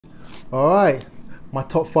All right, my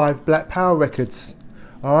top 5 Black Power records.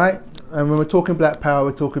 All right, and when we're talking Black Power,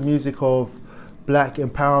 we're talking music of Black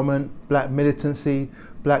empowerment, Black militancy,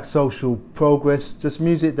 Black social progress, just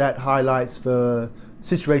music that highlights the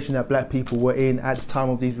situation that Black people were in at the time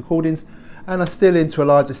of these recordings and are still in to a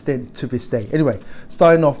large extent to this day. Anyway,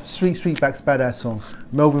 starting off, Sweet Sweetback's Badass Song,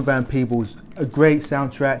 Melvin Van Peebles, a great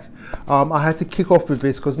soundtrack. I had to kick off with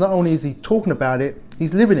this because not only is he talking about it,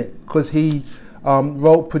 he's living it, because he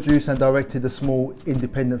wrote, produced and directed a small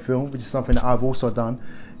independent film, which is something that I've also done.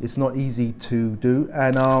 It's not easy to do,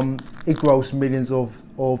 and it grossed millions of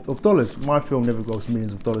dollars. My film never grossed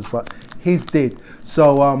millions of dollars, but his did.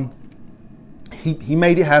 So he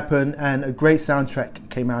made it happen, and a great soundtrack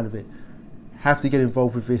came out of it. Have to get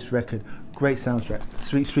involved with this record. Great soundtrack.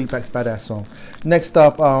 Sweet Sweetback's Badass Song. Next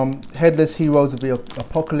up, Headless Heroes of the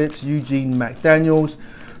Apocalypse, Eugene McDaniels.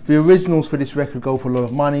 The originals for this record go for a lot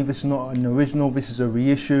of money. This is not an original, this is a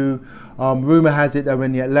reissue. Rumor has it that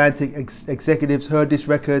when the Atlantic executives heard this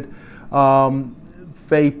record,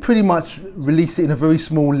 they pretty much released it in a very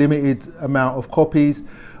small, limited amount of copies,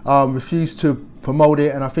 refused to promote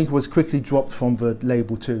it, and I think it was quickly dropped from the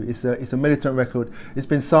label too. It's a militant record. It's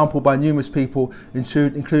been sampled by numerous people,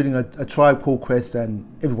 including a Tribe Called Quest and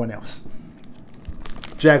everyone else.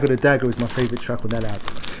 Jagger the Dagger is my favourite track on that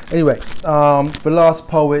album. Anyway, The Last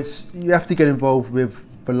Poets, you have to get involved with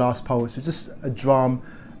The Last Poets. It's just a drum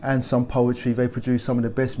and some poetry. They produce some of the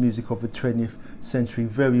best music of the 20th century.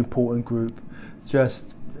 Very important group.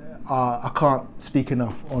 Just, I can't speak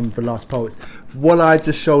enough on The Last Poets. What I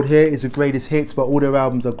just showed here is the greatest hits, but all their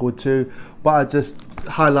albums are good too. But I just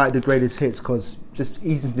highlight the greatest hits because just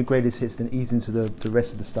ease into the greatest hits, then ease into the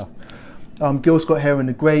rest of the stuff. Gil Scott-Heron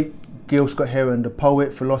the Great, Gil Scott-Heron the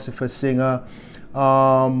poet, philosopher, singer.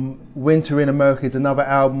 Winter in America is another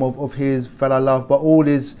album of his that I love, but all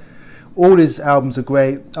his albums are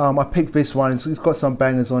great. I picked this one. It's got some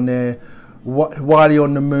bangers on there. Wiley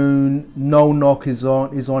on the Moon, No Knock is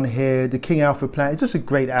on here. The King Alfred Planet. It's just a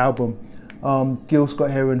great album. Gil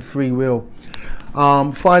Scott-Heron, Free Will.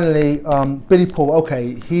 Finally, Billy Paul.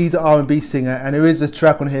 Okay, he's an R&B singer, and there is a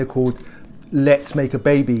track on here called Let's Make a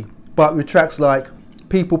Baby. But with tracks like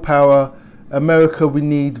People Power, America We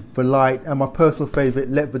Need the Light, and my personal favorite,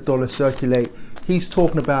 Let the Dollar Circulate, he's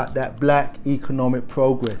talking about that Black economic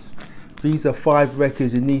progress. These are 5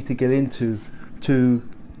 records you need to get into to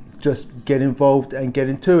just get involved and get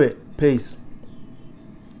into it. Peace.